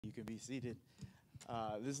You can be seated.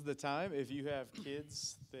 This is the time. If you have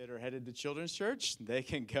kids that are headed to children's church, they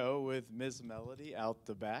can go with Ms. Melody out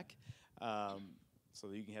the back, so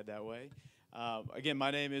that you can head that way. Again, my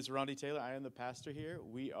name is Rondi Taylor. I am the pastor here.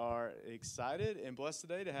 We are excited and blessed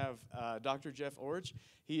today to have Dr. Jeff Iorg.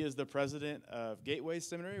 He is the president of Gateway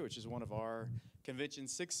Seminary, which is one of our Convention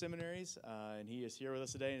 6 seminaries, and he is here with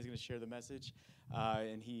us today and he's going to share the message.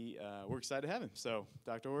 We're excited to have him. So,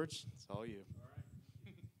 Dr. Iorg, it's all you.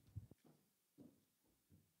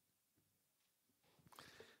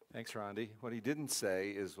 Thanks, Rondi. What he didn't say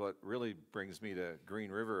is what really brings me to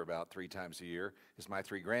Green River about 3 times a year is my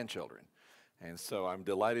 3 grandchildren. And so I'm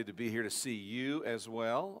delighted to be here to see you as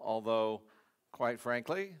well, although, quite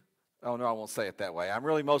frankly, oh no, I won't say it that way. I'm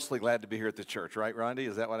really mostly glad to be here at the church, right, Rondi?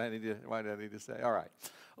 Is that what I need to, why did I need to say? All right.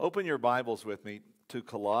 Open your Bibles with me to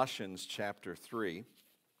Colossians chapter 3.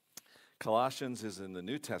 Colossians is in the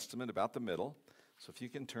New Testament, about the middle. So if you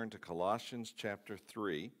can turn to Colossians chapter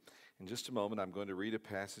 3. In just a moment, I'm going to read a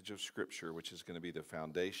passage of Scripture, which is going to be the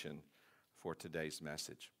foundation for today's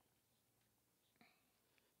message.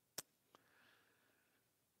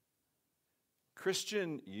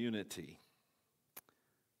 Christian unity.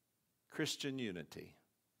 Christian unity.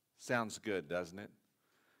 Sounds good, doesn't it?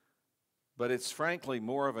 But it's frankly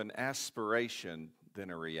more of an aspiration than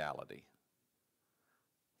a reality.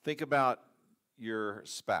 Think about your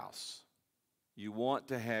spouse. You want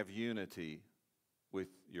to have unity with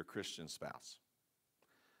your Christian spouse.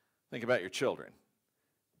 Think about your children.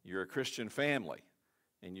 You're a Christian family,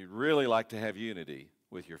 and you'd really like to have unity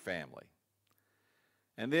with your family.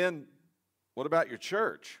 And then, what about your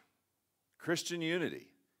church? Christian unity.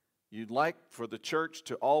 You'd like for the church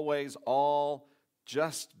to always all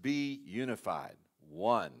just be unified,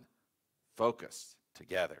 one, focused,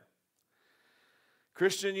 together.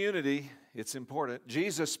 Christian unity, it's important.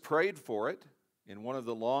 Jesus prayed for it in one of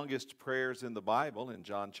the longest prayers in the Bible, in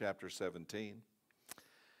John chapter 17.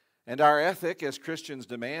 And our ethic as Christians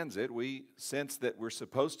demands it. We sense that we're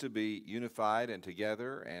supposed to be unified and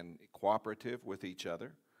together and cooperative with each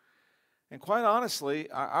other. And quite honestly,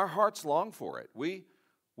 our hearts long for it. We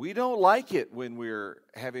don't like it when we're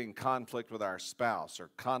having conflict with our spouse or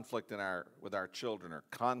conflict with our children or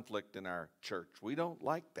conflict in our church. We don't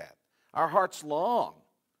like that. Our hearts long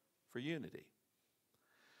for unity.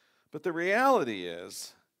 But the reality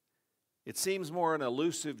is, it seems more an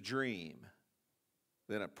elusive dream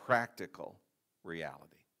than a practical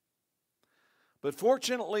reality. But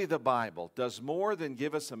fortunately, the Bible does more than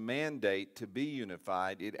give us a mandate to be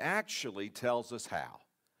unified. It actually tells us how.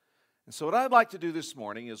 And so what I'd like to do this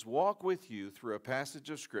morning is walk with you through a passage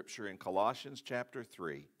of Scripture in Colossians chapter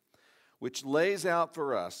 3, which lays out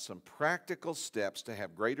for us some practical steps to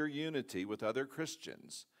have greater unity with other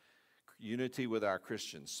Christians. Unity with our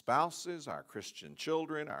Christian spouses, our Christian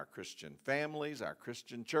children, our Christian families, our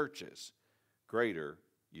Christian churches. Greater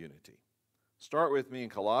unity. Start with me in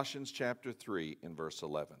Colossians chapter 3 in verse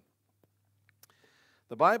 11.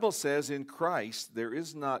 The Bible says, "In Christ there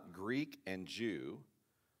is not Greek and Jew,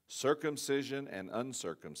 circumcision and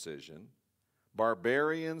uncircumcision,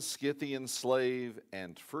 barbarian, Scythian, slave,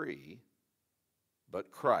 and free,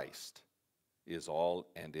 but Christ is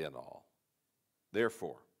all and in all.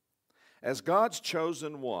 Therefore, as God's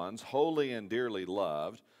chosen ones, holy and dearly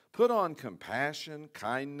loved, put on compassion,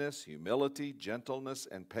 kindness, humility, gentleness,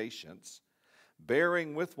 and patience,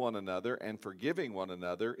 bearing with one another and forgiving one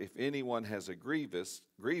another if anyone has a grievance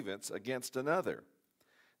against another.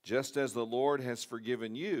 Just as the Lord has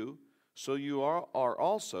forgiven you, so you are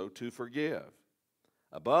also to forgive.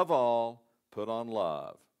 Above all, put on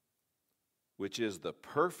love, which is the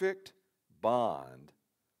perfect bond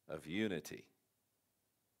of unity.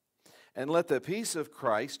 And let the peace of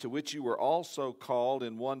Christ, to which you were also called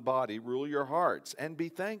in one body, rule your hearts, and be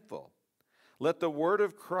thankful. Let the word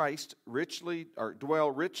of Christ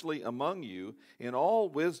dwell richly among you in all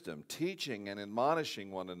wisdom, teaching and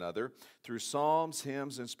admonishing one another through psalms,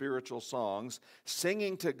 hymns, and spiritual songs,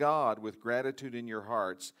 singing to God with gratitude in your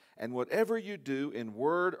hearts. And whatever you do in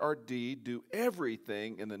word or deed, do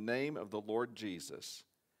everything in the name of the Lord Jesus,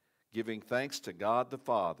 giving thanks to God the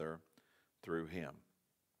Father through him."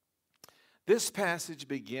 This passage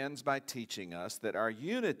begins by teaching us that our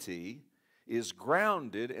unity is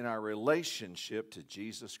grounded in our relationship to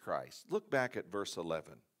Jesus Christ. Look back at verse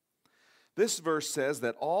 11. This verse says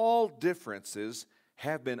that all differences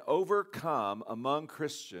have been overcome among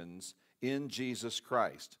Christians in Jesus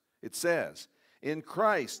Christ. It says, in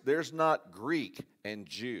Christ there's not Greek and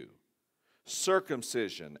Jew,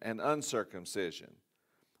 circumcision and uncircumcision,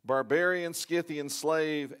 barbarian, Scythian,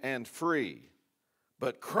 slave, and free,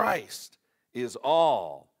 but Christ is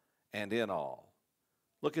all and in all.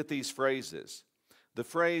 Look at these phrases. The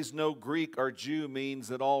phrase no Greek or Jew means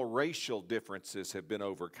that all racial differences have been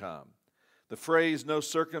overcome. The phrase no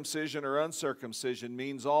circumcision or uncircumcision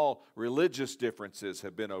means all religious differences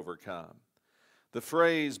have been overcome. The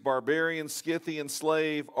phrase barbarian, Scythian,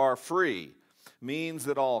 slave are free means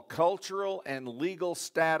that all cultural and legal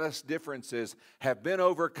status differences have been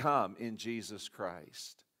overcome in Jesus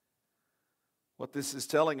Christ. What this is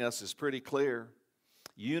telling us is pretty clear.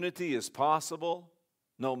 Unity is possible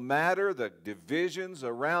no matter the divisions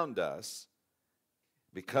around us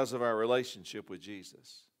because of our relationship with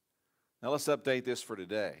Jesus. Now let's update this for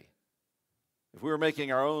today. If we were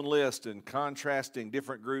making our own list and contrasting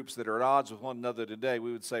different groups that are at odds with one another today,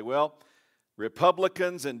 we would say, well,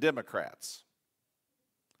 Republicans and Democrats.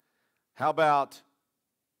 How about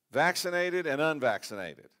vaccinated and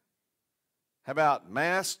unvaccinated? How about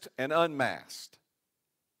masked and unmasked?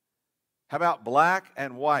 How about black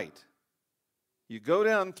and white? You go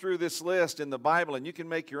down through this list in the Bible, and you can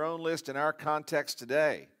make your own list in our context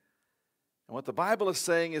today. And what the Bible is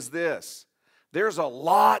saying is this: there's a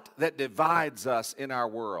lot that divides us in our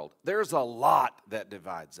world. There's a lot that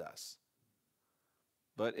divides us.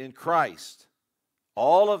 But in Christ,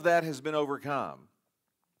 all of that has been overcome.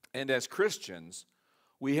 And as Christians,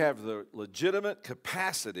 we have the legitimate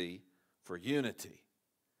capacity for unity.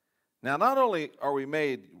 Now, not only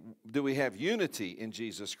do we have unity in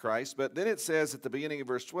Jesus Christ, but then it says at the beginning of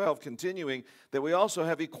verse 12, continuing, that we also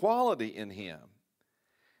have equality in Him.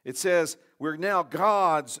 It says, we're now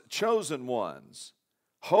God's chosen ones,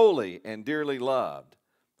 holy and dearly loved.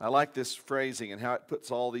 I like this phrasing and how it puts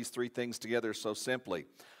all these three things together so simply.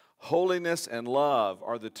 Holiness and love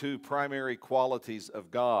are the two primary qualities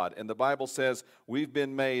of God. And the Bible says we've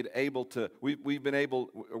come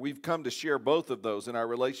to share both of those in our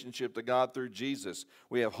relationship to God through Jesus.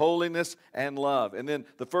 We have holiness and love. And then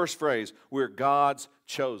the first phrase, we're God's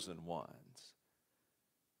chosen ones.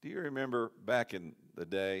 Do you remember back in the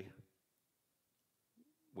day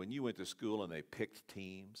when you went to school and they picked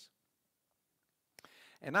teams?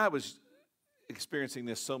 And I was experiencing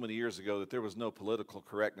this so many years ago that there was no political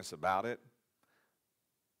correctness about it.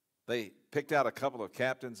 They picked out a couple of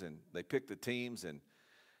captains and they picked the teams, and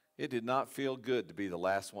it did not feel good to be the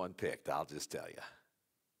last one picked, I'll just tell you.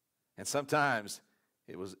 And sometimes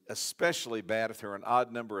it was especially bad if there were an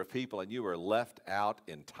odd number of people and you were left out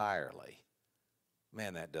entirely.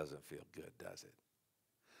 Man, that doesn't feel good, does it?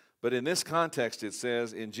 But in this context, it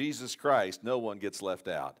says, in Jesus Christ, no one gets left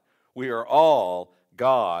out. We are all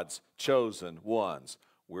God's chosen ones.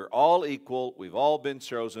 We're all equal. We've all been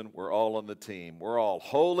chosen. We're all on the team. We're all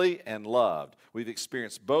holy and loved. We've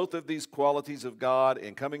experienced both of these qualities of God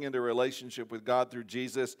in coming into a relationship with God through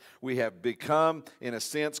Jesus. We have become, in a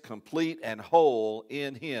sense, complete and whole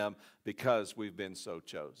in Him because we've been so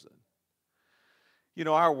chosen. You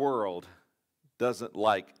know, our world doesn't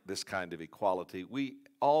like this kind of equality. We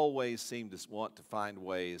always seem to want to find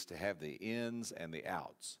ways to have the ins and the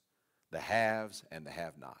outs, the haves and the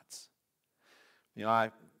have-nots. You know,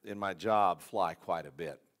 I, in my job, fly quite a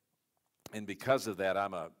bit. And because of that,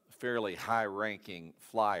 I'm a fairly high-ranking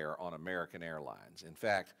flyer on American Airlines. In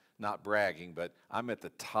fact, not bragging, but I'm at the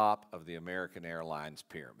top of the American Airlines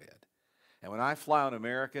pyramid. And when I fly on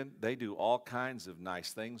American, they do all kinds of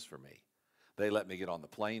nice things for me. They let me get on the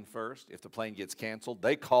plane first. If the plane gets canceled,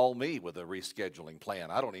 they call me with a rescheduling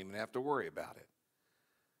plan. I don't even have to worry about it.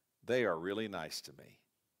 They are really nice to me.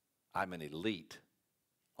 I'm an elite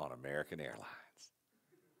on American Airlines.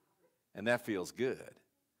 And that feels good.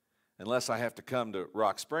 Unless I have to come to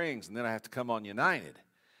Rock Springs and then I have to come on United.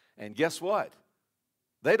 And guess what?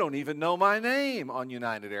 They don't even know my name on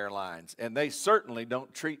United Airlines. And they certainly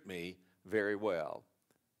don't treat me very well.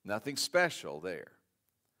 Nothing special there.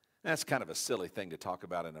 That's kind of a silly thing to talk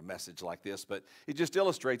about in a message like this, but it just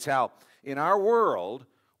illustrates how in our world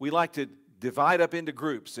we like to divide up into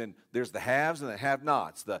groups, and there's the haves and the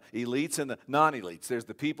have-nots, the elites and the non-elites. There's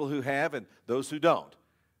the people who have and those who don't.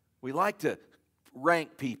 We like to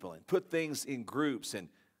rank people and put things in groups, and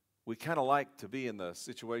we kind of like to be in the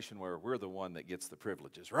situation where we're the one that gets the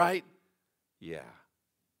privileges, right? Yeah.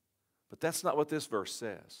 But that's not what this verse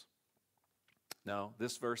says. No,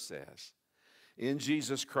 this verse says, in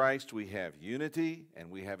Jesus Christ we have unity and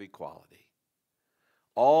we have equality.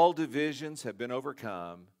 All divisions have been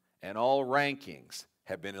overcome and all rankings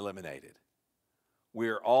have been eliminated.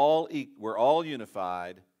 We're all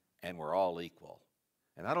unified and we're all equal.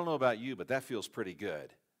 And I don't know about you, but that feels pretty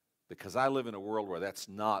good because I live in a world where that's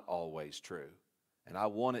not always true. And I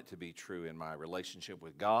want it to be true in my relationship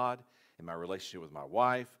with God, in my relationship with my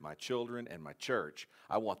wife, my children, and my church.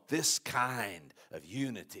 I want this kind of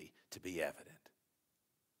unity to be evident.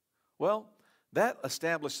 Well, That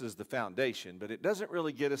establishes the foundation, but it doesn't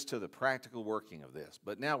really get us to the practical working of this.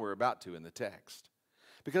 But now we're about to in the text.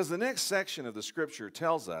 Because the next section of the scripture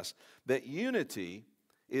tells us that unity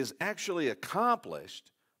is actually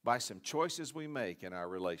accomplished by some choices we make in our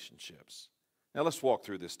relationships. Now let's walk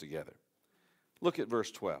through this together. Look at verse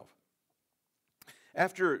 12.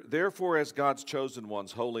 After, therefore, as God's chosen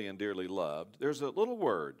ones, holy and dearly loved, there's a little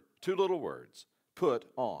word, two little words, put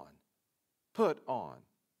on. Put on.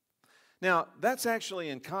 Now, that's actually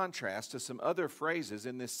in contrast to some other phrases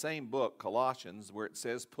in this same book, Colossians, where it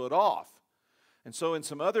says put off. And so in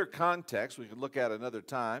some other contexts, we could look at another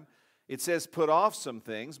time, it says put off some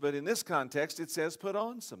things, but in this context, it says put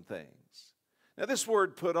on some things. Now, this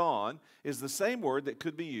word put on is the same word that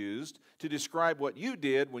could be used to describe what you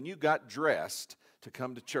did when you got dressed to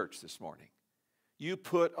come to church this morning. You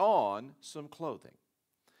put on some clothing.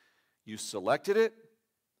 You selected it.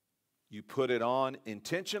 You put it on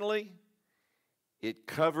intentionally. It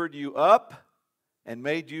covered you up and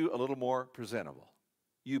made you a little more presentable.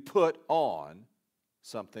 You put on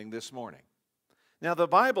something this morning. Now, the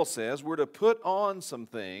Bible says we're to put on some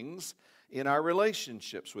things in our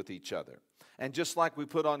relationships with each other. And just like we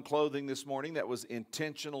put on clothing this morning that was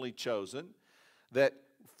intentionally chosen, that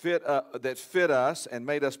fit us and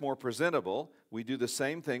made us more presentable, we do the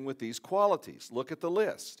same thing with these qualities. Look at the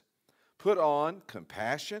list. Put on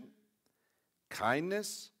compassion,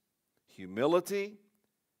 kindness, humility,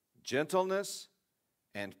 gentleness,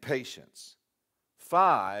 and patience.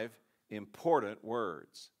 5 important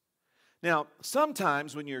words. Now,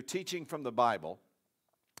 sometimes when you're teaching from the Bible,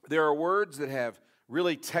 there are words that have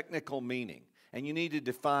really technical meaning, and you need to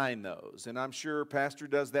define those. And I'm sure Pastor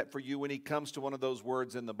does that for you when he comes to one of those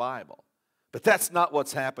words in the Bible. But that's not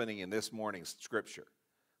what's happening in this morning's scripture.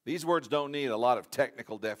 These words don't need a lot of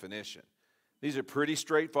technical definition. These are pretty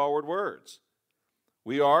straightforward words.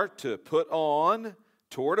 We are to put on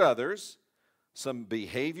toward others some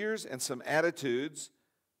behaviors and some attitudes,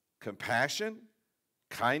 compassion,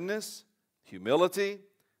 kindness, humility,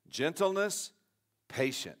 gentleness,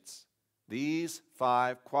 patience. These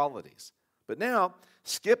 5 qualities. But now,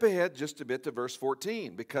 skip ahead just a bit to verse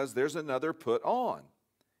 14 because there's another put on.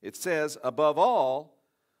 It says, above all,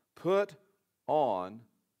 put on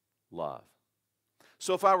love.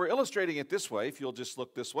 So if I were illustrating it this way, if you'll just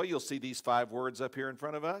look this way, you'll see these 5 words up here in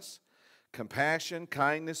front of us. Compassion,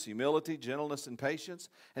 kindness, humility, gentleness, and patience.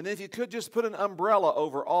 And then if you could just put an umbrella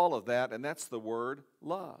over all of that, and that's the word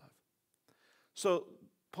love. So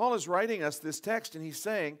Paul is writing us this text, and he's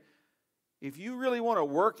saying, if you really want to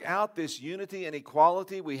work out this unity and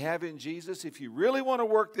equality we have in Jesus, if you really want to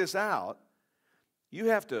work this out, you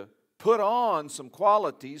have to put on some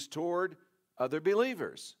qualities toward other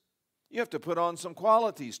believers. You have to put on some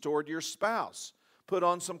qualities toward your spouse. Put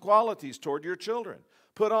on some qualities toward your children.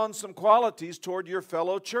 Put on some qualities toward your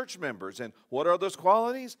fellow church members. And what are those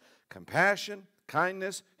qualities? Compassion,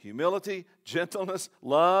 kindness, humility, gentleness,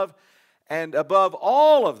 love. And above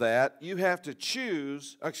all of that, you have to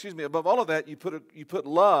choose, above all of that, you put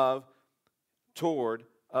love toward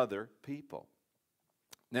other people.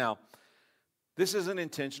 Now, this is an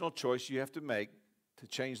intentional choice you have to make to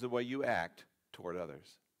change the way you act toward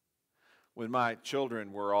others. When my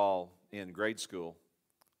children were all in grade school,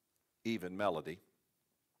 even Melody,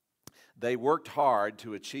 they worked hard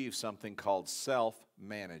to achieve something called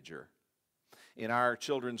self-manager. In our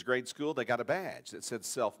children's grade school, they got a badge that said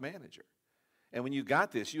self-manager. And when you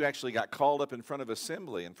got this, you actually got called up in front of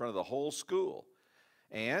assembly, in front of the whole school.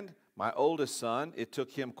 And my oldest son, it took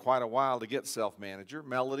him quite a while to get self-manager.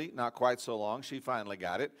 Melody, not quite so long. She finally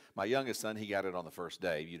got it. My youngest son, he got it on the first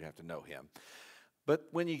day. You'd have to know him. But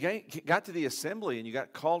when you got to the assembly and you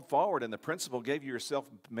got called forward and the principal gave you your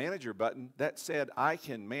self-manager button, that said, I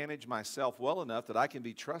can manage myself well enough that I can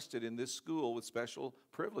be trusted in this school with special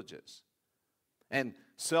privileges. And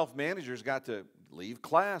self-managers got to leave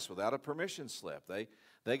class without a permission slip.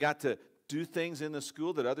 They got to do things in the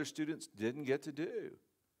school that other students didn't get to do.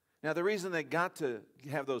 Now, the reason they got to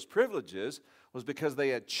have those privileges was because they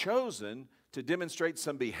had chosen to demonstrate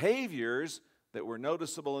some behaviors that were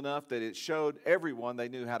noticeable enough that it showed everyone they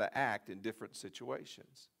knew how to act in different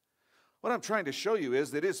situations. What I'm trying to show you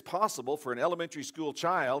is that it is possible for an elementary school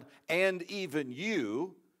child and even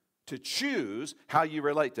you to choose how you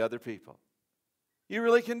relate to other people. You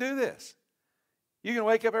really can do this. You can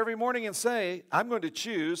wake up every morning and say, I'm going to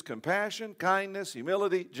choose compassion, kindness,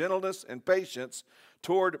 humility, gentleness, and patience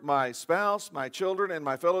toward my spouse, my children, and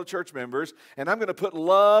my fellow church members, and I'm going to put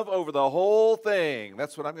love over the whole thing.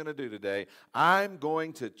 That's what I'm going to do today. I'm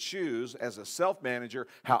going to choose as a self-manager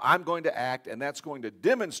how I'm going to act, and that's going to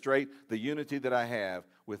demonstrate the unity that I have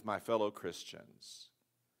with my fellow Christians.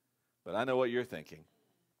 But I know what you're thinking.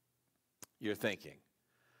 You're thinking,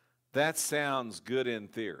 that sounds good in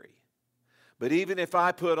theory. But even if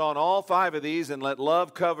I put on all 5 of these and let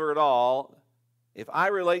love cover it all, if I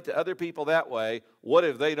relate to other people that way, what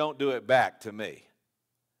if they don't do it back to me?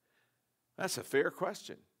 That's a fair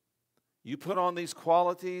question. You put on these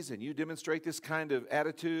qualities and you demonstrate this kind of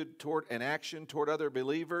attitude toward and action toward other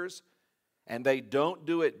believers, and they don't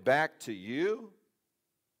do it back to you,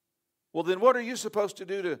 well, then what are you supposed to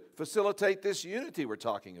do to facilitate this unity we're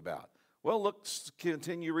talking about? Well, let's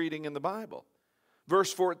continue reading in the Bible.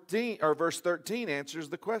 Verse 13 answers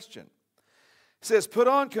the question. It says, put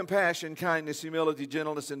on compassion, kindness, humility,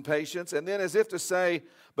 gentleness, and patience. And then as if to say,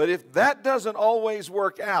 but if that doesn't always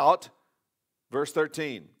work out, verse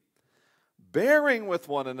 13, bearing with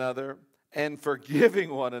one another and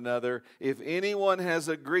forgiving one another if anyone has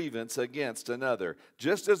a grievance against another.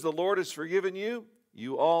 Just as the Lord has forgiven you,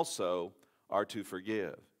 you also are to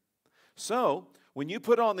forgive. So, when you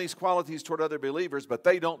put on these qualities toward other believers, but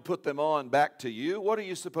they don't put them on back to you, what are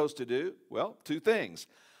you supposed to do? Well, 2 things.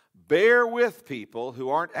 Bear with people who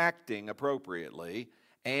aren't acting appropriately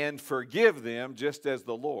and forgive them just as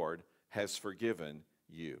the Lord has forgiven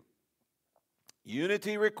you.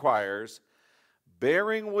 Unity requires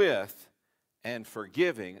bearing with and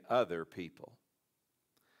forgiving other people.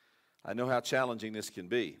 I know how challenging this can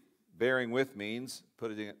be. Bearing with means,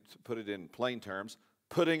 put it in plain terms,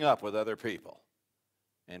 putting up with other people.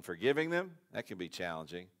 And forgiving them, that can be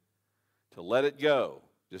challenging. To let it go,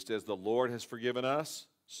 just as the Lord has forgiven us,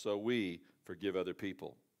 so we forgive other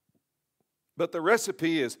people. But the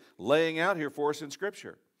recipe is laying out here for us in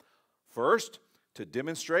Scripture. First, to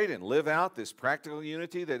demonstrate and live out this practical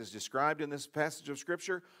unity that is described in this passage of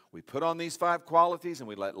Scripture, we put on these 5 qualities and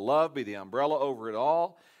we let love be the umbrella over it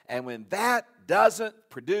all. And when that doesn't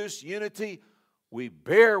produce unity, we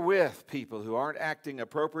bear with people who aren't acting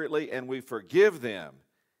appropriately and we forgive them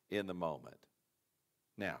in the moment.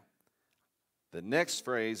 Now, the next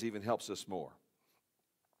phrase even helps us more,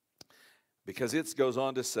 because it goes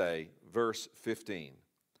on to say, verse 15,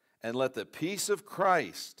 and let the peace of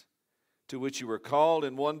Christ, to which you were called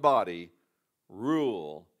in one body,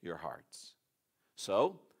 rule your hearts.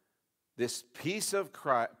 So, this peace of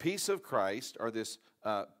Christ, or this,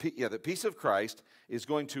 the peace of Christ is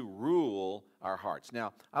going to rule our hearts.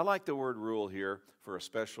 Now, I like the word rule here for a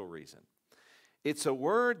special reason. It's a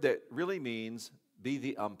word that really means be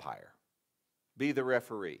the umpire, be the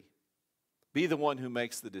referee, be the one who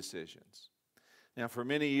makes the decisions. Now, for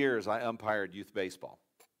many years, I umpired youth baseball.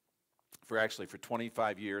 For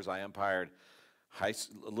 25 years, I umpired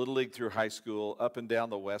Little League through high school, up and down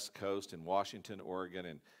the West Coast in Washington, Oregon,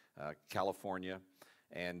 and California,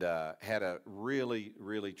 and had a really,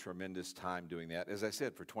 really tremendous time doing that, as I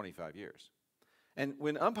said, for 25 years. And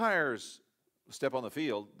when umpires step on the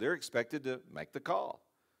field, they're expected to make the call.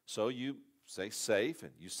 So you say safe,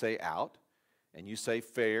 and you say out, and you say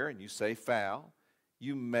fair, and you say foul.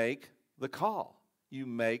 You make the call. You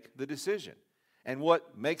make the decision. And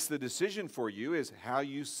what makes the decision for you is how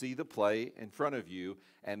you see the play in front of you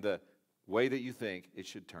and the way that you think it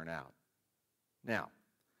should turn out. Now,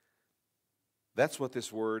 that's what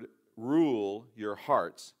this word rule your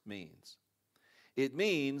hearts means. It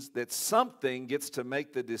means that something gets to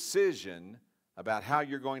make the decision about how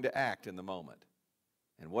you're going to act in the moment.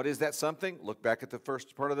 And what is that something? Look back at the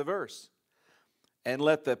first part of the verse. And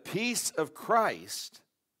let the peace of Christ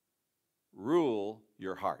rule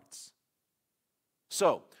your hearts.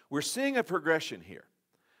 So, we're seeing a progression here.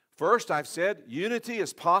 First, I've said unity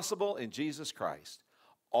is possible in Jesus Christ.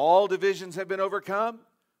 All divisions have been overcome.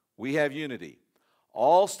 We have unity.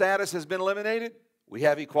 All status has been eliminated. We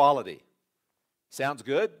have equality. Sounds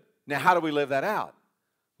good? Now, how do we live that out?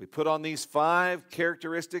 We put on these 5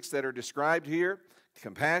 characteristics that are described here: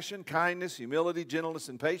 compassion, kindness, humility, gentleness,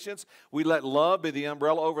 and patience. We let love be the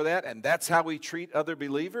umbrella over that, and that's how we treat other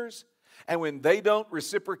believers. And when they don't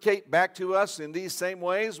reciprocate back to us in these same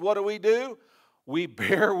ways, what do? We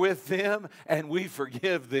bear with them and we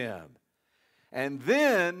forgive them. And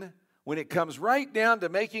then, when it comes right down to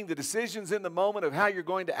making the decisions in the moment of how you're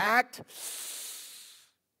going to act,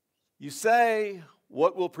 you say,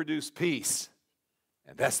 what will produce peace?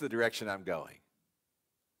 And that's the direction I'm going.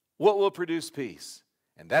 What will produce peace?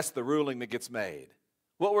 And that's the ruling that gets made.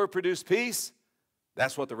 What will produce peace?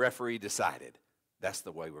 That's what the referee decided. That's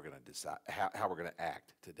the way we're going to decide how we're going to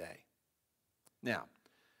act today. Now,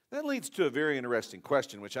 that leads to a very interesting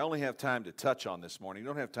question, which I only have time to touch on this morning. I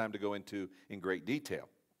don't have time to go into in great detail.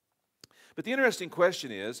 But the interesting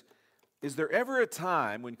question is there ever a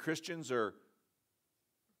time when Christians are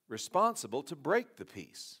responsible to break the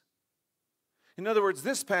peace? In other words,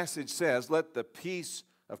 this passage says, let the peace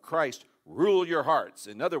of Christ rule your hearts.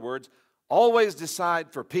 In other words, always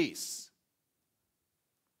decide for peace.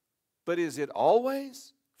 But is it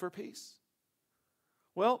always for peace?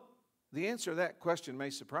 Well, the answer to that question may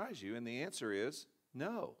surprise you, and the answer is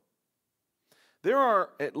no. There are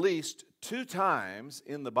at least 2 times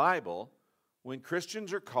in the Bible when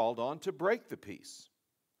Christians are called on to break the peace.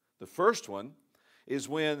 The first one is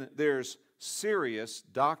when there's serious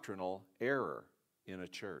doctrinal error in a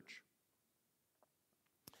church.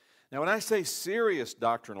 Now, when I say serious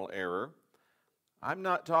doctrinal error, I'm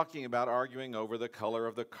not talking about arguing over the color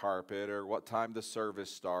of the carpet or what time the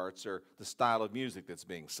service starts or the style of music that's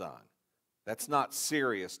being sung. That's not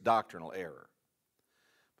serious doctrinal error.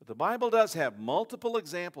 But the Bible does have multiple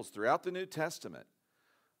examples throughout the New Testament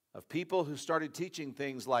of people who started teaching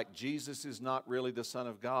things like Jesus is not really the Son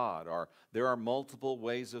of God, or there are multiple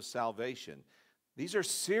ways of salvation. These are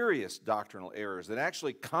serious doctrinal errors that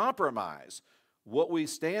actually compromise what we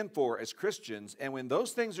stand for as Christians. And when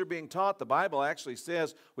those things are being taught, the Bible actually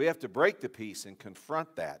says we have to break the peace and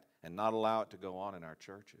confront that and not allow it to go on in our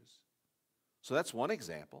churches. So that's one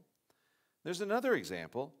example. There's another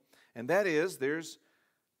example, and that is there's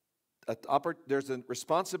a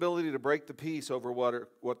responsibility to break the peace over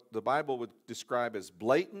what the Bible would describe as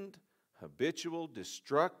blatant, habitual,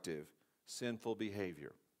 destructive, sinful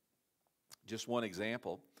behavior. Just one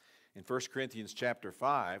example. In 1 Corinthians chapter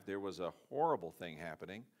 5, there was a horrible thing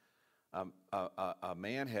happening. A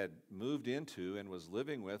man had moved into and was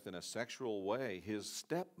living with, in a sexual way, his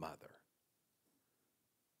stepmother.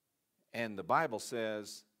 And the Bible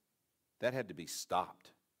says that had to be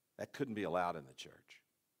stopped. That couldn't be allowed in the church.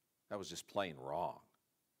 That was just plain wrong.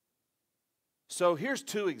 So here's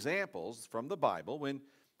 2 examples from the Bible when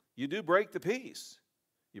you do break the peace.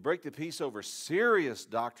 You break the peace over serious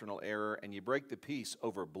doctrinal error, and you break the peace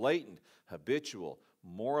over blatant, habitual,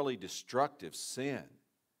 morally destructive sin.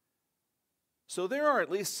 So there are at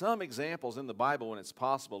least some examples in the Bible when it's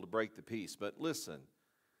possible to break the peace. But listen,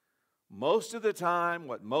 most of the time,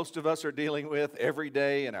 what most of us are dealing with every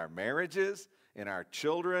day in our marriages, in our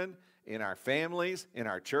children, in our families, in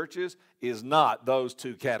our churches, is not those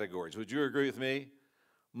 2 categories. Would you agree with me?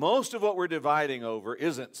 Most of what we're dividing over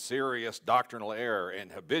isn't serious doctrinal error and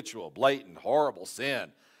habitual, blatant, horrible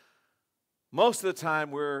sin. Most of the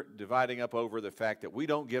time we're dividing up over the fact that we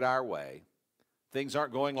don't get our way, things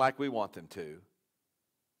aren't going like we want them to,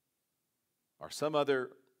 or some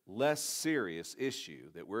other less serious issue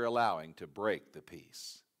that we're allowing to break the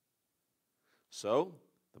peace. So,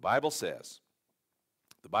 the Bible says,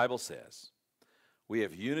 we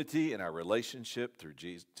have unity in our relationship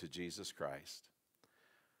to Jesus Christ.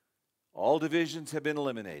 All divisions have been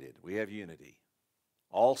eliminated. We have unity.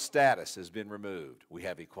 All status has been removed. We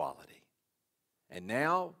have equality. And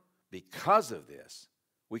now, because of this,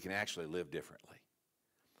 we can actually live differently.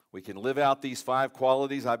 We can live out these 5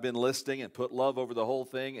 qualities I've been listing and put love over the whole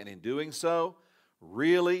thing, and in doing so,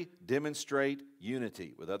 really demonstrate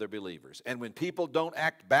unity with other believers. And when people don't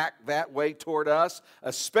act back that way toward us,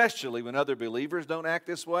 especially when other believers don't act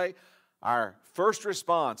this way, our first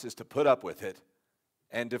response is to put up with it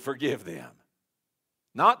and to forgive them.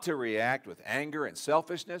 Not to react with anger and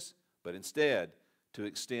selfishness, but instead to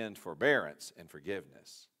extend forbearance and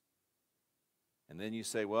forgiveness. And then you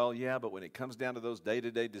say, well, yeah, but when it comes down to those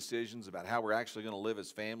day-to-day decisions about how we're actually going to live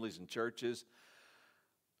as families and churches,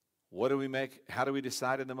 what do we make? How do we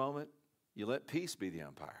decide in the moment? You let peace be the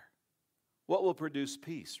umpire. What will produce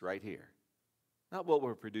peace right here? Not what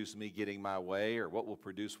will produce me getting my way, or what will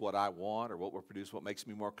produce what I want, or what will produce what makes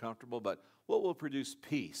me more comfortable, but what will produce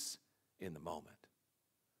peace in the moment.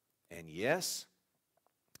 And yes,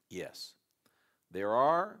 there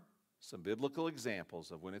are some biblical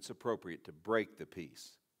examples of when it's appropriate to break the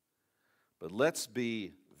peace. But let's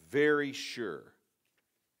be very sure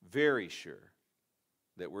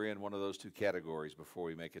that we're in one of those 2 categories before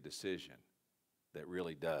we make a decision that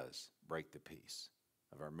really does break the peace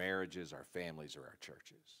of our marriages, our families, or our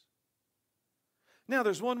churches. Now,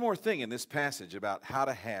 there's one more thing in this passage about how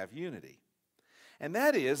to have unity. And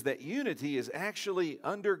that is that unity is actually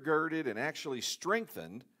undergirded and actually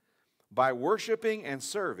strengthened by worshiping and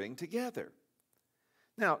serving together.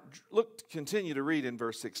 Now, continue to read in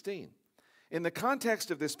verse 16. In the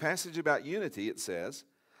context of this passage about unity, it says,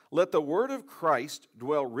 "Let the word of Christ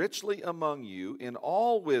dwell richly among you in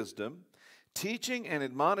all wisdom, teaching and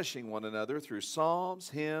admonishing one another through psalms,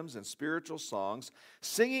 hymns, and spiritual songs,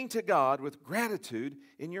 singing to God with gratitude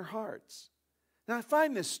in your hearts." Now, I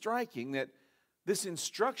find this striking that this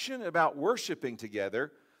instruction about worshiping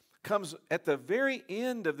together comes at the very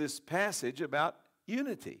end of this passage about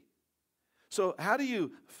unity. So how do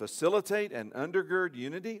you facilitate and undergird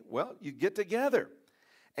unity? Well, you get together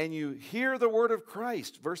and you hear the word of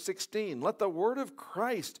Christ. Verse 16, let the word of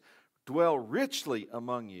Christ dwell richly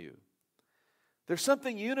among you. There's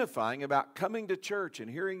something unifying about coming to church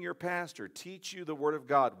and hearing your pastor teach you the Word of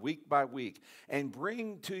God week by week and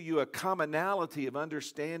bring to you a commonality of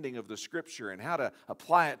understanding of the Scripture and how to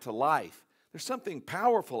apply it to life. There's something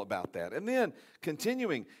powerful about that. And then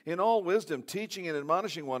continuing in all wisdom, teaching and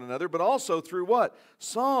admonishing one another, but also through what?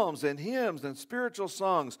 Psalms and hymns and spiritual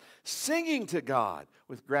songs, singing to God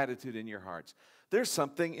with gratitude in your hearts. There's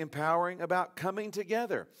something empowering about coming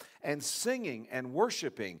together and singing and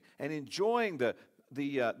worshiping and enjoying the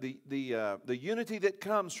unity that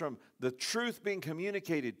comes from the truth being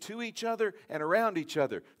communicated to each other and around each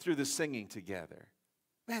other through the singing together.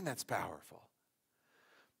 Man, that's powerful.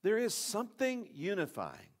 There is something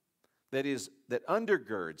unifying that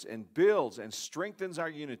undergirds and builds and strengthens our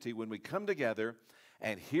unity when we come together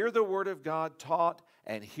and hear the Word of God taught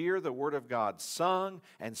and hear the Word of God sung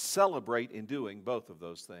and celebrate in doing both of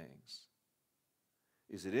those things.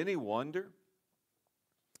 Is it any wonder?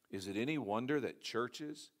 Is it any wonder that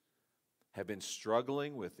churches have been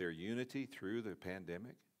struggling with their unity through the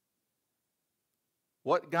pandemic?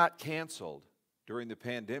 What got canceled during the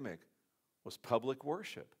pandemic was public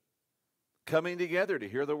worship. Coming together to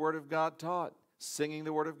hear the Word of God taught, singing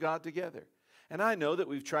the Word of God together. And I know that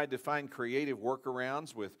we've tried to find creative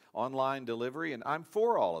workarounds with online delivery, and I'm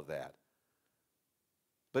for all of that.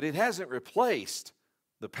 But it hasn't replaced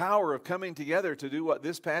the power of coming together to do what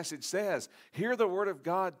this passage says. Hear the Word of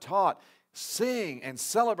God taught, sing and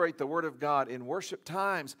celebrate the Word of God in worship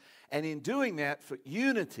times, and in doing that,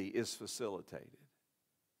 unity is facilitated.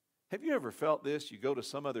 Have you ever felt this? You go to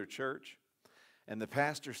some other church, and the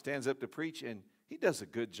pastor stands up to preach, and he does a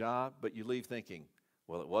good job, but you leave thinking,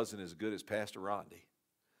 well, it wasn't as good as Pastor Rodney,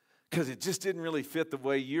 because it just didn't really fit the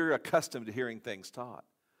way you're accustomed to hearing things taught.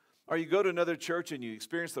 Or you go to another church and you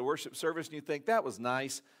experience the worship service and you think, that was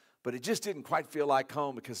nice, but it just didn't quite feel like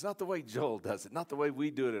home because it's not the way Joel does it, not the way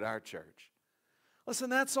we do it at our church. Listen,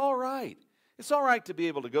 that's all right. It's all right to be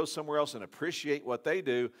able to go somewhere else and appreciate what they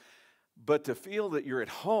do, but to feel that you're at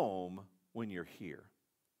home when you're here.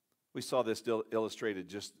 We saw this illustrated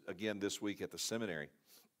just again this week at the seminary.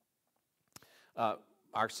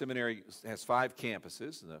 Our seminary has 5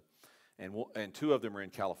 campuses, and 2 of them are in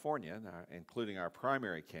California, including our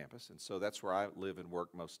primary campus, and so that's where I live and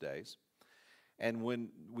work most days. And when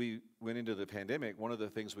we went into the pandemic, one of the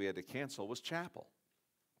things we had to cancel was chapel.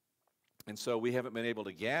 And so we haven't been able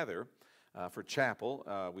to gather for chapel.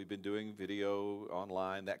 We've been doing video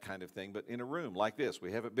online, that kind of thing, but in a room like this.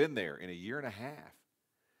 We haven't been there in a year and a half.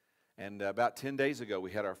 And about 10 days ago,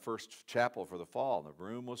 we had our first chapel for the fall, and the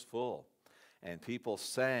room was full. And people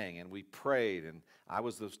sang, and we prayed, and I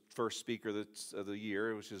was the first speaker of the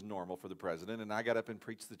year, which is normal for the president, and I got up and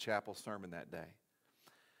preached the chapel sermon that day.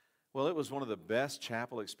 Well, it was one of the best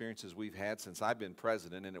chapel experiences we've had since I've been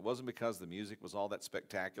president, and it wasn't because the music was all that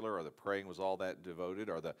spectacular, or the praying was all that devoted,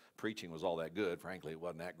 or the preaching was all that good. Frankly, it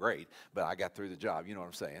wasn't that great, but I got through the job, you know what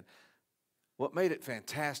I'm saying. What made it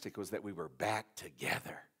fantastic was that we were back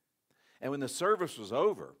together. And when the service was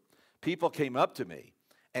over, people came up to me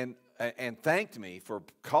and thanked me for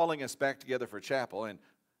calling us back together for chapel. And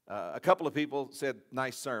a couple of people said,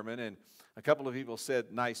 nice sermon, and a couple of people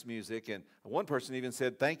said, nice music, and one person even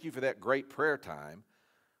said, thank you for that great prayer time.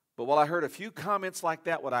 But while I heard a few comments like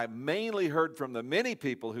that, what I mainly heard from the many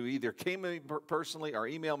people who either came to me personally or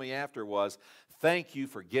emailed me after was, thank you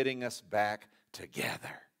for getting us back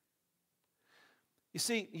together. You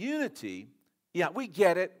see, unity, yeah, we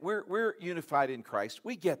get it. We're unified in Christ.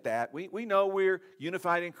 We get that. We know we're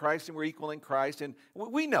unified in Christ and we're equal in Christ, and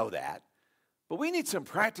we know that. But we need some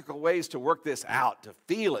practical ways to work this out, to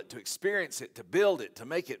feel it, to experience it, to build it, to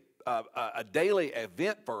make it a daily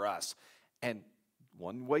event for us. And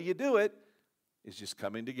one way you do it is just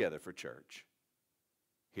coming together for church,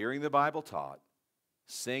 hearing the Bible taught,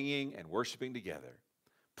 singing and worshiping together,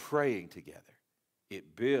 praying together.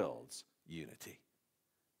 It builds unity.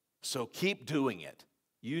 So keep doing it.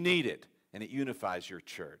 You need it, and it unifies your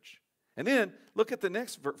church. And then look at the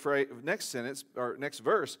next sentence or next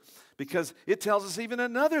verse, because it tells us even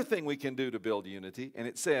another thing we can do to build unity. And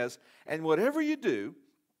it says, and whatever you do,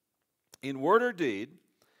 in word or deed,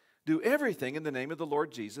 do everything in the name of the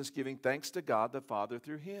Lord Jesus, giving thanks to God the Father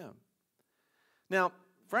through him. Now,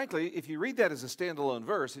 frankly, if you read that as a standalone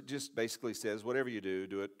verse, it just basically says, whatever you do,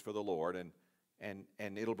 do it for the Lord, and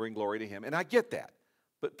it'll bring glory to him. And I get that.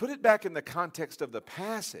 But put it back in the context of the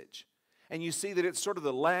passage, and you see that it's sort of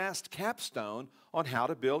the last capstone on how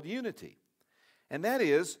to build unity. And that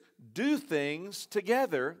is, do things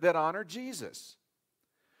together that honor Jesus.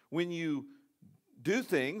 When you do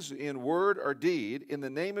things in word or deed in the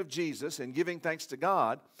name of Jesus and giving thanks to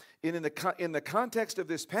God, and in the context of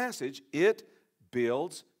this passage, it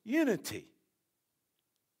builds unity.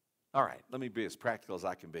 All right, let me be as practical as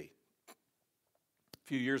I can be. A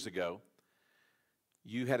few years ago,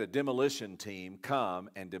 you had a demolition team come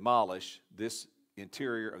and demolish this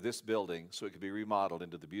interior of this building so it could be remodeled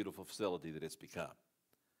into the beautiful facility that it's become.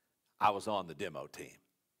 I was on the demo team.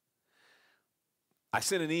 I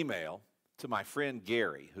sent an email to my friend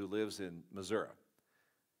Gary, who lives in Missouri.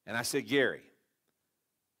 And I said, Gary,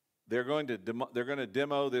 they're going to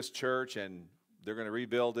demo this church, and they're going to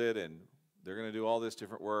rebuild it, and they're going to do all this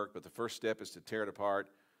different work, but the first step is to tear it apart.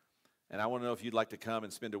 And I want to know if you'd like to come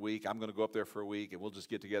and spend a week. I'm going to go up there for a week, and we'll just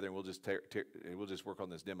get together, and we'll just work on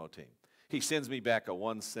this demo team. He sends me back a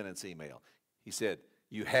one-sentence email. He said,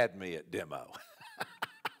 you had me at demo.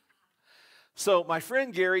 So my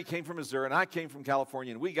friend Gary came from Missouri, and I came from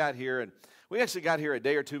California, and we got here, and we actually got here a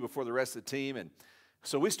day or two before the rest of the team, and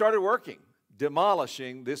so we started working,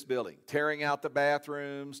 demolishing this building, tearing out the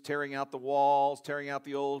bathrooms, tearing out the walls, tearing out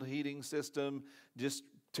the old heating system, just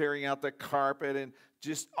tearing out the carpet, and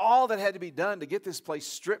just all that had to be done to get this place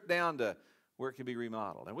stripped down to where it could be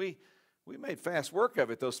remodeled. And we made fast work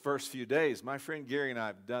of it those first few days. My friend Gary and I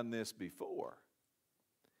have done this before.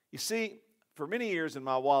 You see, for many years in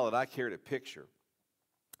my wallet, I carried a picture.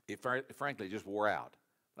 It frankly just wore out.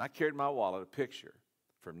 I carried in my wallet a picture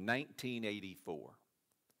from 1984.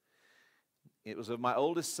 It was of my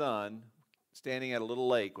oldest son standing at a little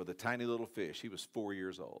lake with a tiny little fish. He was 4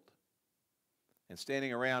 years old. And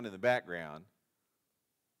standing around in the background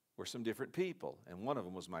were some different people, and one of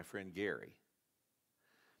them was my friend Gary.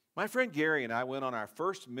 My friend Gary and I went on our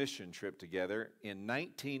first mission trip together in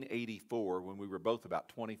 1984 when we were both about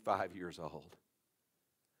 25 years old.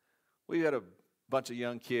 We had a bunch of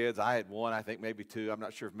young kids. I had one, I think maybe two. I'm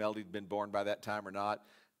not sure if Melody had been born by that time or not.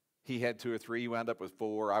 He had 2 or 3. He wound up with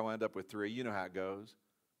 4. I wound up with 3. You know how it goes.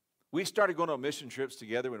 We started going on mission trips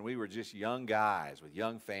together when we were just young guys with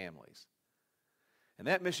young families. And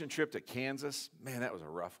that mission trip to Kansas, man, that was a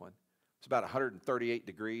rough one. It's about 138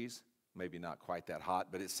 degrees. Maybe not quite that hot,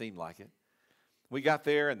 but it seemed like it. We got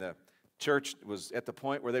there, and the church was at the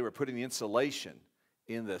point where they were putting the insulation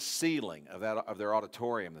in the ceiling of their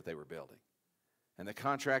auditorium that they were building. And the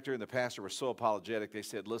contractor and the pastor were so apologetic. They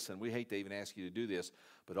said, listen, we hate to even ask you to do this,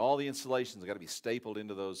 but all the insulation's got to be stapled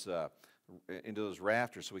into those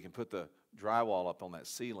rafters so we can put the drywall up on that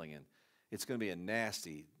ceiling. And it's going to be a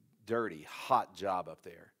nasty, dirty, hot job up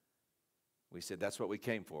there. We said, that's what we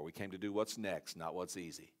came for. We came to do what's next, not what's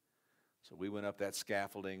easy. So we went up that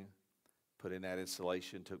scaffolding, put in that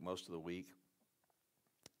insulation, took most of the week.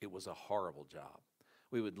 It was a horrible job.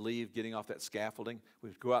 We would leave getting off that scaffolding. We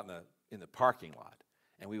would go out in the parking lot,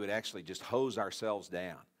 and we would actually just hose ourselves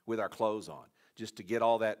down with our clothes on just to get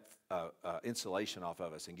all that insulation off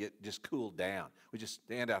of us and get just cooled down. We just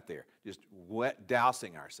stand out there, just wet,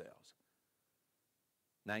 dousing ourselves.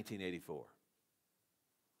 1984.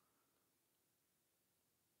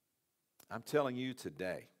 I'm telling you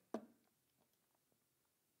today,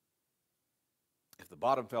 if the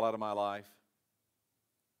bottom fell out of my life,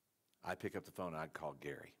 I'd pick up the phone and I'd call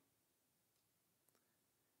Gary.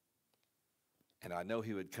 And I know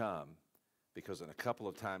he would come because in a couple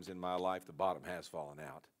of times in my life, the bottom has fallen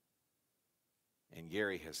out. And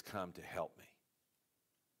Gary has come to help me.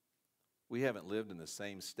 We haven't lived in the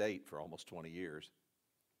same state for almost 20 years,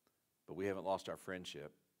 but we haven't lost our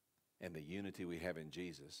friendship and the unity we have in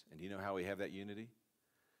Jesus. And do you know how we have that unity?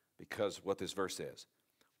 Because what this verse says,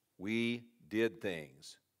 we did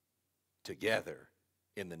things together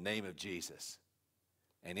in the name of Jesus,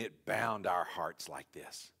 and it bound our hearts like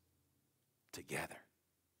this, together.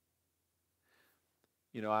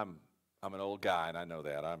 You know, I'm an old guy, and I know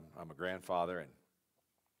that. I'm a grandfather, and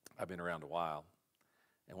I've been around a while.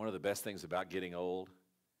 And one of the best things about getting old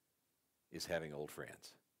is having old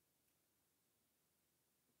friends.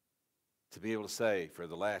 To be able to say, for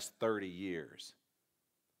the last 30 years,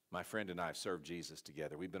 my friend and I have served Jesus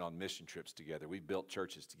together. We've been on mission trips together. We've built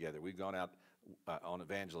churches together. We've gone out on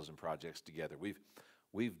evangelism projects together.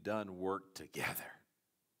 We've done work together.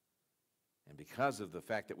 And because of the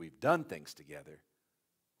fact that we've done things together,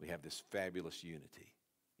 we have this fabulous unity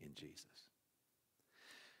in Jesus.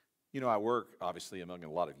 You know, I work, obviously, among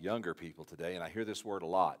a lot of younger people today, and I hear this word a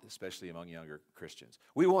lot, especially among younger Christians.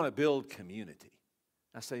 We want to build community.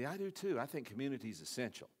 I say, I do too. I think community is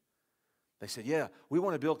essential. They said, yeah, we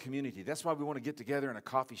want to build community. That's why we want to get together in a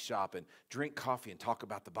coffee shop and drink coffee and talk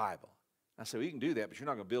about the Bible. I said, well, you can do that, but you're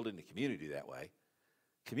not going to build into community that way.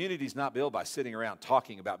 Community is not built by sitting around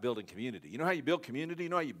talking about building community. You know how you build community? You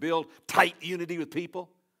know how you build tight unity with people?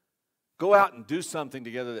 Go out and do something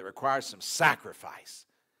together that requires some sacrifice.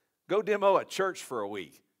 Go demo a church for a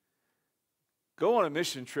week. Go on a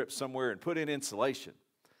mission trip somewhere and put in insulation.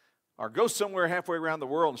 Or go somewhere halfway around the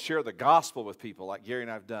world and share the gospel with people like Gary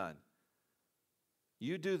and I have done.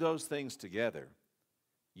 You do those things together,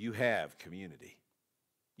 you have community.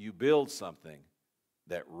 You build something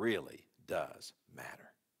that really does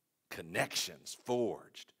matter. Connections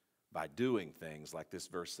forged by doing things like this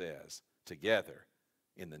verse says, together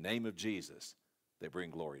in the name of Jesus, they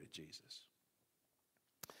bring glory to Jesus.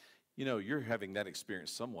 You know, you're having that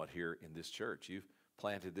experience somewhat here in this church. You've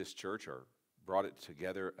planted this church or brought it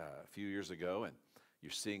together a few years ago, and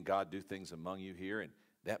you're seeing God do things among you here, and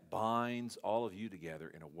that binds all of you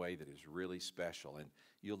together in a way that is really special. And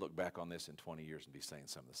you'll look back on this in 20 years and be saying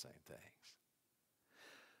some of the same things.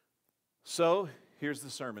 So, here's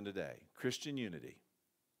the sermon today. Christian unity.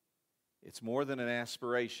 It's more than an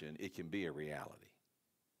aspiration. It can be a reality.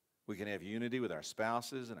 We can have unity with our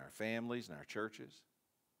spouses and our families and our churches.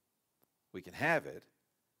 We can have it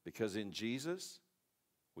because in Jesus,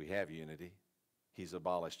 we have unity. He's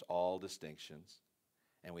abolished all distinctions.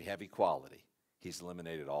 And we have equality. He's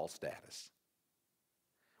eliminated all status.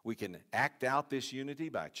 We can act out this unity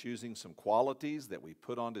by choosing some qualities that we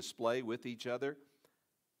put on display with each other,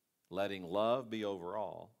 letting love be over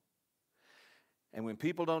all. And when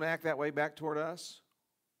people don't act that way back toward us,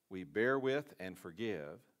 we bear with and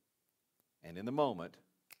forgive. And in the moment,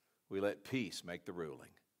 we let peace make the ruling.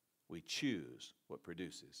 We choose what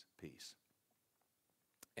produces peace.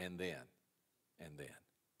 And then,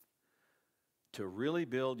 to really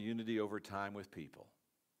build unity over time with people,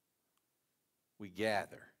 we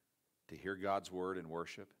gather to hear God's word and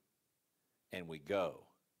worship, and we go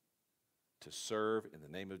to serve in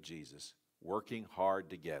the name of Jesus, working hard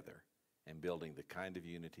together and building the kind of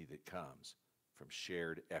unity that comes from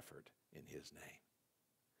shared effort in His name.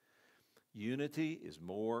 Unity is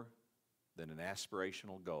more than an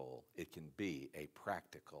aspirational goal. It can be a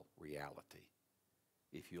practical reality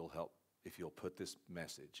if you'll put this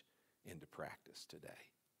message into practice today.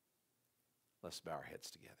 Let's bow our heads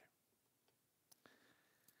together.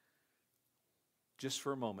 Just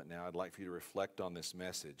for a moment now, I'd like for you to reflect on this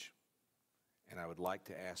message, and I would like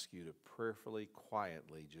to ask you to prayerfully,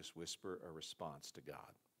 quietly just whisper a response to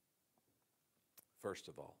God. First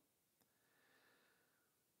of all,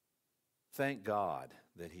 thank God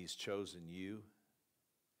that He's chosen you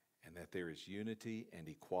and that there is unity and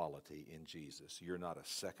equality in Jesus. You're not a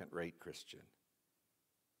second-rate Christian.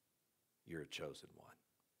 You're a chosen one.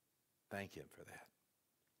 Thank Him for that.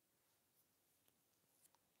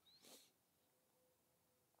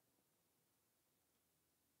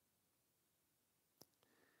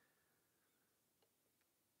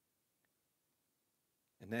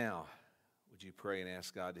 And now, would you pray and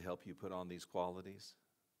ask God to help you put on these qualities?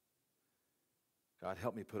 God,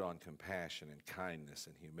 help me put on compassion and kindness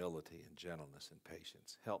and humility and gentleness and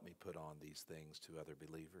patience. Help me put on these things to other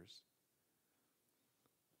believers.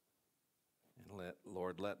 And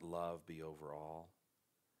Lord, let love be over all.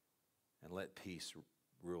 And let peace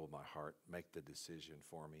rule my heart. Make the decision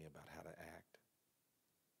for me about how to act.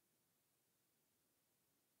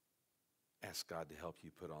 Ask God to help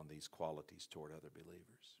you put on these qualities toward other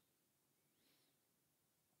believers.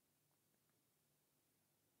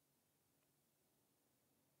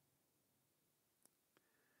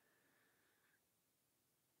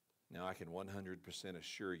 Now, I can 100%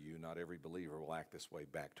 assure you not every believer will act this way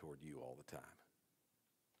back toward you all the time.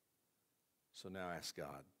 So now ask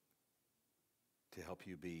God to help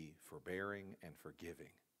you be forbearing and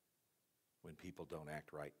forgiving when people don't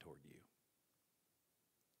act right toward you.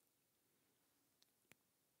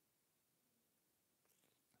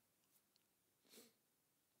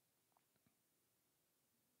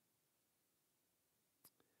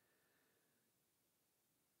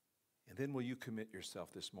 And then will you commit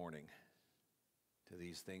yourself this morning to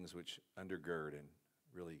these things which undergird and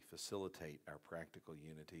really facilitate our practical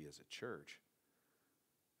unity as a church,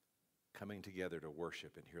 coming together to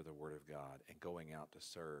worship and hear the Word of God and going out to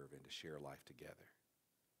serve and to share life together.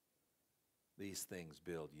 These things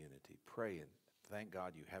build unity. Pray and thank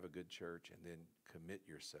God you have a good church, and then commit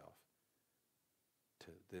yourself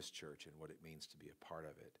to this church and what it means to be a part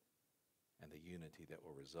of it and the unity that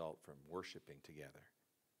will result from worshiping together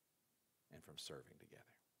and from serving together.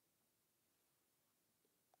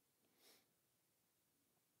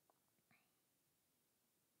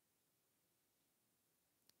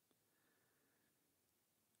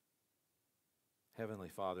 Heavenly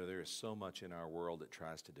Father, there is so much in our world that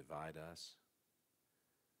tries to divide us.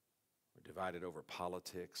 We're divided over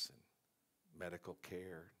politics and medical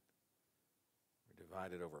care. We're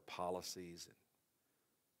divided over policies and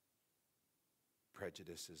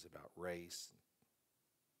prejudices about race,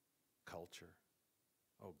 culture.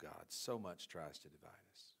 Oh God, so much tries to divide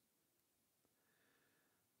us.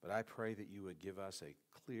 But I pray that you would give us a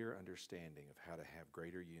clear understanding of how to have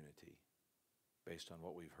greater unity based on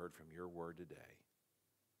what we've heard from your word today,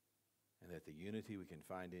 and that the unity we can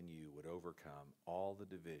find in you would overcome all the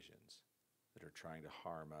divisions that are trying to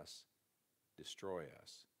harm us, destroy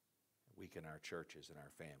us, weaken our churches and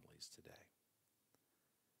our families today.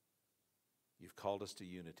 You've called us to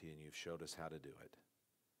unity and you've showed us how to do it.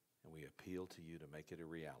 And we appeal to you to make it a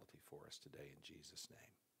reality for us today in Jesus'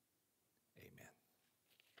 name. Amen.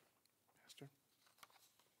 Pastor?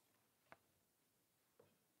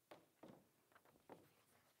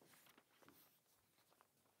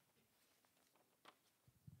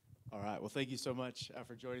 All right. Well, thank you so much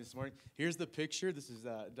for joining this morning. Here's the picture. This is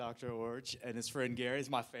Dr. Iorg and his friend Gary. It's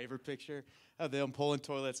my favorite picture of them pulling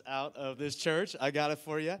toilets out of this church. I got it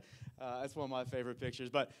for you. That's one of my favorite pictures.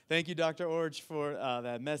 But thank you, Dr. Iorg, for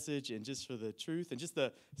that message and just for the truth and just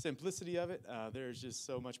the simplicity of it. There's just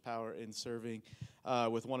so much power in serving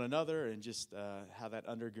with one another and just how that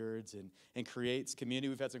undergirds and creates community.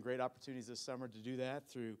 We've had some great opportunities this summer to do that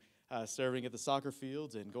through serving at the soccer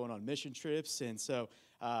fields and going on mission trips. And so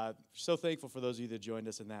thankful for those of you that joined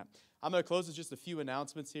us in that. I'm going to close with just a few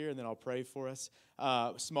announcements here, and then I'll pray for us.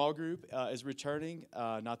 Small group is returning,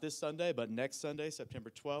 not this Sunday, but next Sunday, September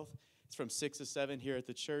 12th. It's from 6 to 7 here at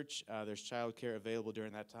the church. There's childcare available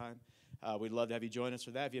during that time. We'd love to have you join us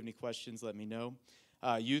for that. If you have any questions, let me know.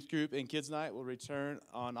 Youth group and kids night will return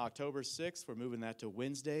on October 6th. We're moving that to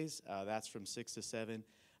Wednesdays. That's from 6 to 7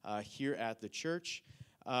 here at the church.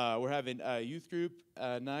 We're having a youth group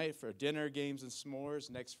night for dinner, games, and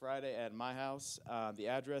s'mores next Friday at my house. The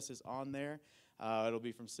address is on there. It'll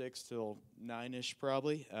be from 6 till 9-ish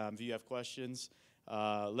probably. If you have questions,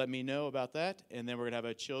 let me know about that. And then we're going to have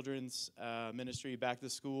a children's ministry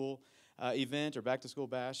back-to-school event or back-to-school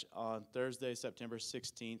bash on Thursday, September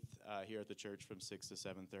 16th here at the church from 6 to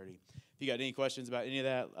 7:30. If you got any questions about any of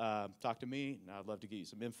that, talk to me, and I'd love to get you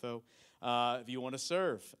some info. If you want to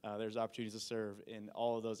serve, there's opportunities to serve in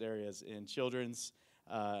all of those areas, in children's,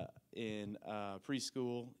 in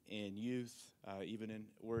preschool, in youth, even in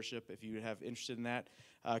worship. If you have interested in that,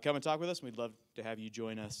 come and talk with us. We'd love to have you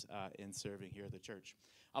join us in serving here at the church.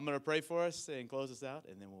 I'm going to pray for us and close us out,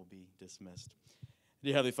 and then we'll be dismissed.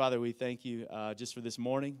 Dear Heavenly Father, we thank you just for this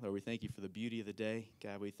morning. Lord, we thank you for the beauty of the day.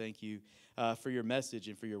 God, we thank you for your message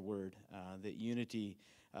and for your word, that unity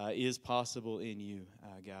is possible in you,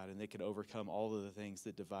 God, and they can overcome all of the things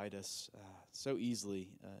that divide us so easily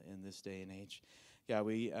in this day and age. God,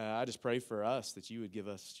 I just pray for us that you would give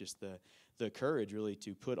us just the courage, really,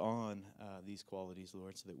 to put on these qualities,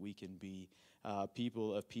 Lord, so that we can be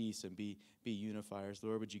people of peace and be unifiers.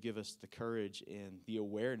 Lord, would you give us the courage and the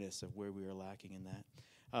awareness of where we are lacking in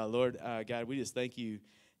that. Lord, God, we just thank you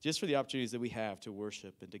just for the opportunities that we have to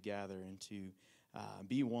worship and to gather and to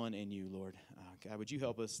be one in you, Lord. God, would you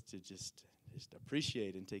help us to just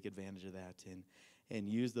appreciate and take advantage of that and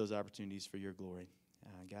use those opportunities for your glory.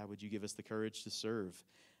 God, would you give us the courage to serve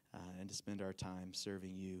and to spend our time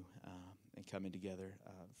serving you and coming together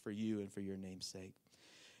for you and for your name's sake.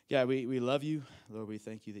 God, we love you. Lord, we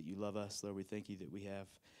thank you that you love us. Lord, we thank you that we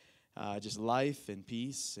have just life and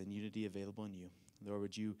peace and unity available in you. Lord,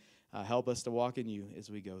 would you help us to walk in you as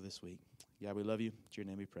we go this week. God, we love you. In your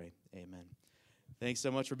name we pray. Amen. Thanks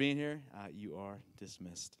so much for being here. You are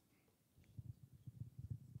dismissed.